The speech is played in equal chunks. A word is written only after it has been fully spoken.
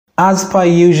As per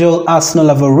usual, Arsenal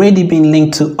have already been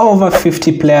linked to over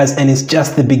 50 players and it's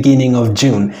just the beginning of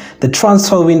June. The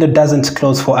transfer window doesn't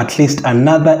close for at least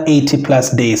another 80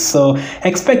 plus days, so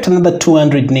expect another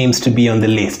 200 names to be on the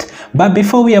list. But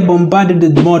before we are bombarded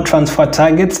with more transfer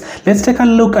targets, let's take a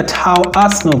look at how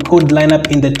Arsenal could line up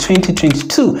in the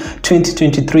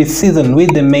 2022-2023 season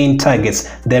with the main targets,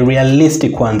 the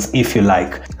realistic ones if you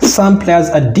like. Some players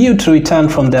are due to return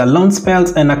from their loan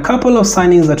spells, and a couple of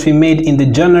signings that we made in the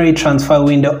January transfer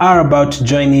window are about to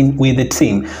join in with the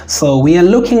team. So we are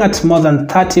looking at more than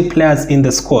 30 players in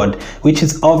the squad, which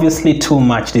is obviously too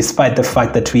much despite the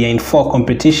fact that we are in 4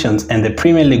 competitions and the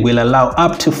Premier League will allow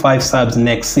up to 5 subs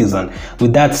next season.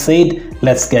 With that said,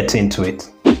 let's get into it.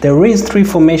 There is 3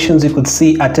 formations you could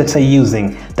see Arteta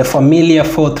using, the familiar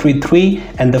 4-3-3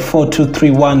 and the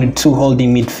 4-2-3-1 with 2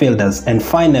 holding midfielders, and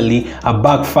finally a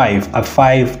back 5, a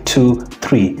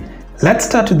 5-2-3. Let's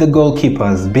start with the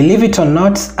goalkeepers. Believe it or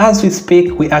not, as we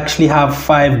speak, we actually have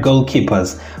 5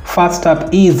 goalkeepers. First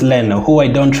up is Leno, who I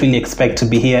don't really expect to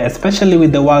be here, especially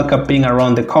with the World Cup being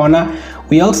around the corner.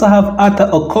 We also have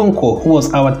Arthur Okonkwo, who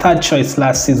was our 3rd choice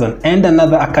last season, and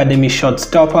another academy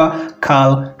shortstopper,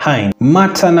 Karl Hein.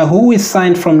 Matt Turner, who we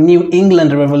signed from New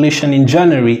England Revolution in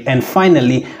January, and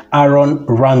finally Aaron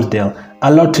Ramsdale. A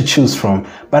lot to choose from,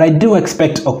 but I do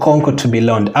expect Okonkwo to be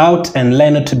loaned out and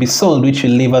Leno to be sold, which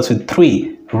will leave us with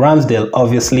 3. Ramsdale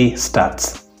obviously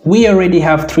starts. We already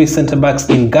have 3 centre-backs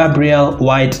in Gabriel,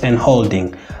 White and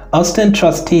Holding. Austin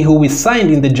Trustee, who we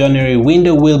signed in the January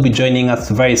window, will be joining us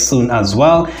very soon as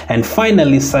well. And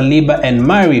finally, Saliba and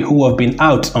Mari, who have been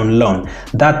out on loan.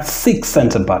 That's 6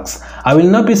 centre-backs. I will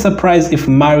not be surprised if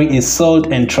Mari is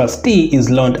sold and Trustee is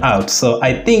loaned out. So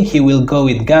I think he will go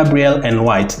with Gabriel and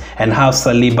White and have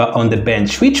Saliba on the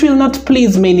bench, which will not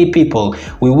please many people.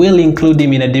 We will include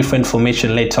him in a different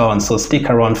formation later on, so stick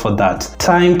around for that.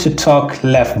 Time to talk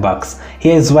left backs.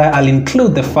 Here's where I'll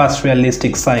include the first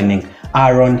realistic signing,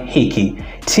 Aaron Hickey.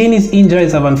 Tierney's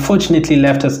injuries have unfortunately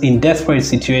left us in desperate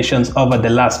situations over the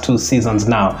last 2 seasons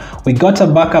now. We got a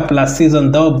backup last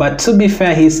season though, but to be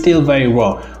fair, he's still very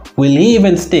raw. Will he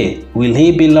even stay? Will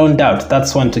he be loaned out?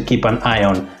 That's one to keep an eye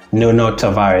on. Nuno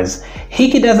Tavares.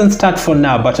 Hickey doesn't start for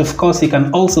now, but of course he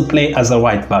can also play as a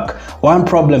right back. One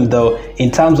problem though,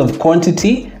 in terms of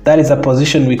quantity, that is a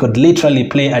position we could literally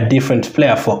play a different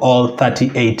player for all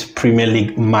 38 Premier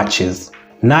League matches.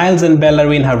 Niles and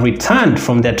Bellerin have returned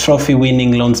from their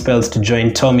trophy-winning loan spells to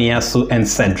join Tomiyasu and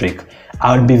Cedric.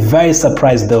 I would be very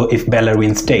surprised though if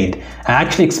Bellerin stayed. I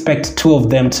actually expect 2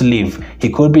 of them to leave. He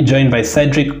could be joined by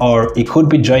Cedric or he could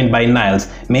be joined by Niles,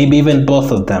 maybe even both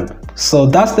of them. So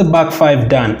that's the back 5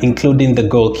 done, including the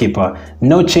goalkeeper.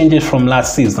 No changes from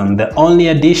last season. The only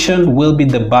addition will be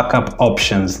the backup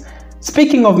options.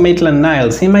 Speaking of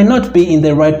Maitland-Niles, he might not be in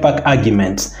the right back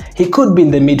argument. He could be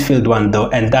in the midfield one though,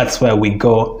 and that's where we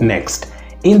go next.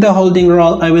 In the holding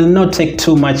role, I will not take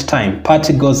too much time.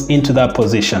 Partey goes into that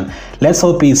position. Let's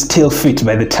hope he's still fit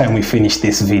by the time we finish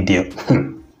this video.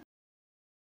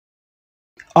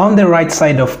 On the right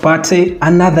side of Partey,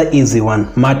 another easy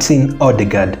one, Martin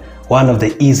Odegaard. One of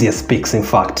the easiest picks in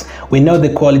fact. We know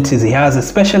the qualities he has,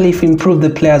 especially if he improves the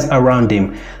players around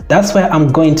him. That's where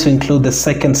I'm going to include the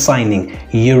second signing,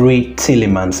 Yuri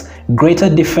Tielemans. Greater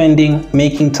defending,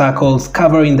 making tackles,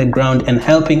 covering the ground and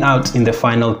helping out in the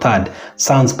final third.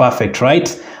 Sounds perfect,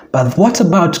 right? But what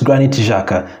about Granit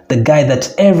Xhaka, the guy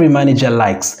that every manager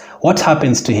likes? What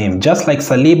happens to him? Just like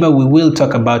Saliba, we will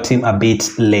talk about him a bit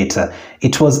later.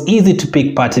 It was easy to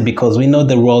pick Partey because we know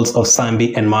the roles of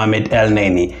Sambi and Mohamed El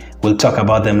Neni. We'll talk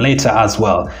about them later as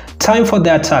well. Time for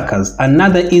the attackers.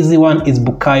 Another easy one is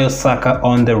Bukayo Saka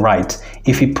on the right.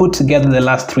 If you put together the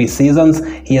last 3 seasons,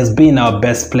 he has been our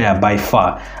best player by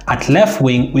far. At left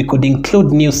wing, we could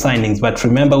include new signings, but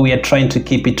remember we are trying to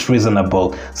keep it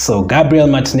reasonable. So Gabriel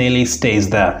Martinelli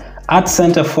stays there. At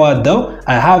centre forward though,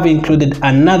 I have included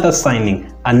another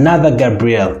signing, another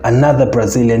Gabriel, another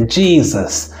Brazilian.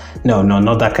 Jesus. No,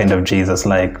 not that kind of Jesus,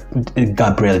 like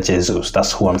Gabriel Jesus.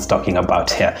 That's who I'm talking about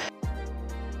here.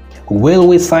 Will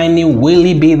we sign him? Will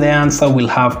he be the answer? We'll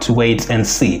have to wait and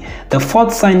see. The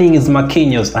 4th signing is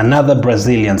Marquinhos, another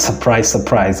Brazilian. Surprise,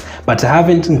 surprise. But I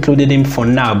haven't included him for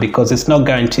now because it's not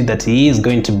guaranteed that he is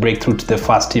going to break through to the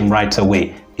first team right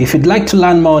away. If you'd like to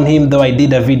learn more on him though, I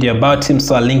did a video about him,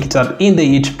 so I'll link it up in the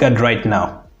YouTube card right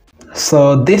now.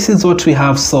 So this is what we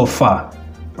have so far.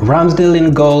 Ramsdale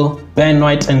in goal, Ben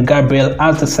White and Gabriel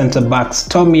as the centre backs,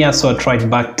 Tomiyasu at right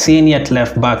back, Tierney at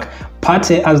left back,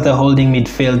 Partey as the holding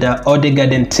midfielder,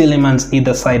 Odegaard and Tielemans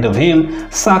either side of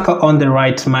him, Saka on the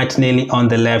right, Martinelli on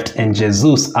the left and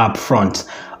Jesus up front.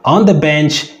 On the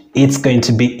bench, it's going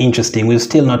to be interesting. We've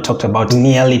still not talked about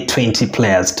nearly 20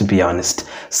 players, to be honest.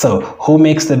 So who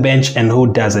makes the bench and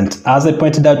who doesn't? As I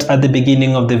pointed out at the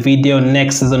beginning of the video,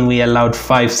 next season we allowed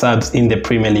 5 subs in the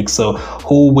Premier League. So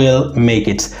who will make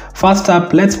it? First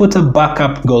up, let's put a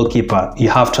backup goalkeeper. You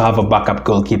have to have a backup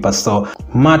goalkeeper. So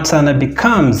Matt Turner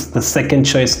becomes the second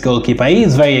choice goalkeeper. He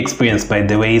is very experienced, by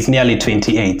the way. He's nearly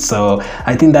 28. So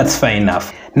I think that's fair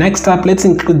enough. Next up, let's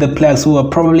include the players who are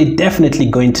probably definitely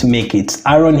going to make it.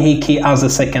 Aaron Hickey as the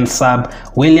second sub,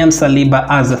 William Saliba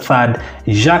as the third,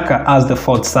 Xhaka as the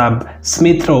fourth sub,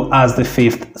 Smith Rowe as the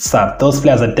fifth sub. Those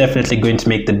players are definitely going to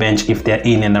make the bench if they're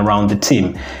in and around the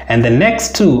team. And the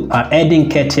next two are Edin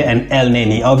Nketiah and El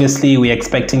Neni. Obviously, we're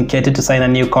expecting Nketiah to sign a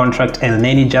new contract. El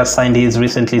Neni just signed his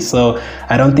recently, so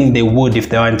I don't think they would if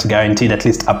they weren't guaranteed at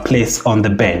least a place on the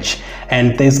bench.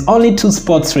 And there's only 2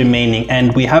 spots remaining,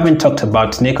 and we haven't talked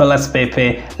about Nicolas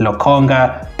Pepe,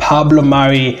 Lokonga, Pablo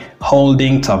Mari,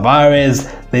 Holding,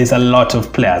 Tavares. There's a lot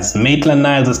of players.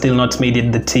 Maitland-Niles has still not made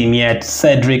it the team yet.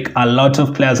 Cedric, a lot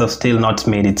of players have still not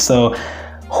made it. So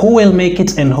who will make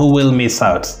it and who will miss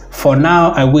out? For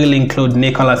now, I will include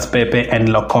Nicolas Pepe and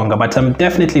Lokonga, but I'm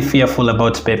definitely fearful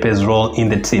about Pepe's role in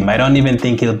the team. I don't even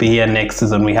think he'll be here next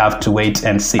season. We have to wait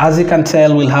and see. As you can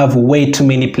tell, we'll have way too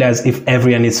many players if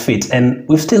everyone is fit, and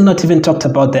we've still not even talked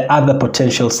about the other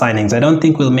potential signings. I don't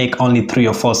think we'll make only 3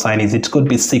 or 4 signings. It could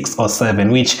be 6 or 7,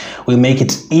 which will make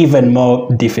it even more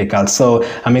difficult. So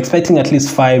I'm expecting at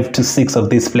least 5 to 6 of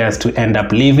these players to end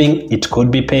up leaving. It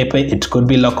could be Pepe, it could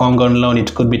be Lokonga on loan,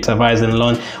 it could be Tavares on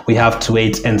loan. We have to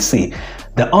wait and see.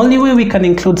 The only way we can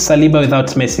include Saliba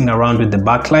without messing around with the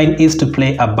backline is to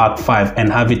play a back 5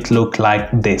 and have it look like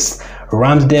this.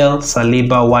 Ramsdale,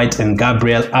 Saliba, White and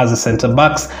Gabriel as the centre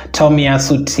backs,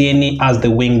 Tomiyasu, Tierney as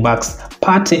the wing backs,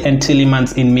 Partey and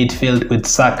Tielemans in midfield with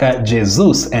Saka,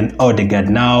 Jesus and Odegaard.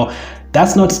 Now,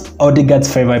 that's not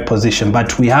Odegaard's favorite position,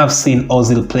 but we have seen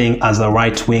Ozil playing as a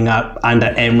right winger under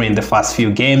Emery in the first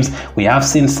few games. We have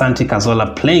seen Santi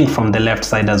Cazorla playing from the left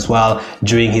side as well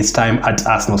during his time at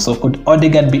Arsenal. So could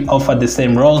Odegaard be offered the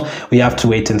same role? We have to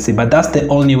wait and see, but that's the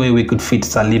only way we could fit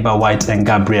Saliba, White and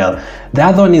Gabriel. The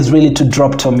other one is really to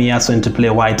drop Tomiyasu and to play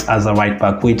White as a right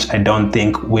back, which I don't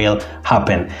think will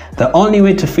happen. The only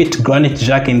way to fit Granit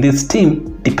Xhaka in this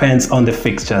team depends on the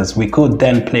fixtures. We could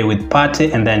then play with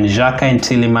Partey and then Xhaka and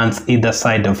Tielemans either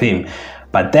side of him.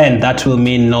 But then that will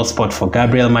mean no spot for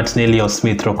Gabriel Martinelli or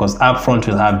Smith Rowe, because up front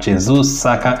we'll have Jesus,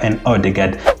 Saka and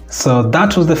Odegaard. So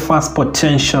that was the first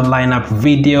potential lineup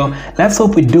video. Let's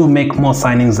hope we do make more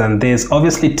signings than this.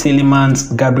 Obviously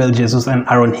Tielemans, Gabriel Jesus and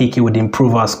Aaron Hickey would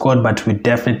improve our squad, but we'd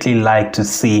definitely like to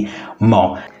see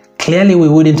more. Clearly we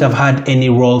wouldn't have had any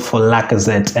role for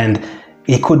Lacazette, and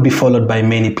it could be followed by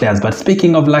many players. But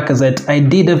speaking of Lacazette, I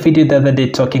did a video the other day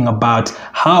talking about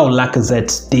how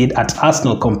Lacazette did at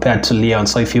Arsenal compared to Lyon.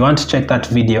 So if you want to check that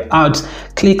video out,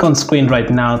 click on screen right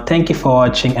now. Thank you for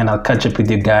watching, and I'll catch up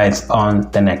with you guys on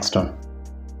the next one.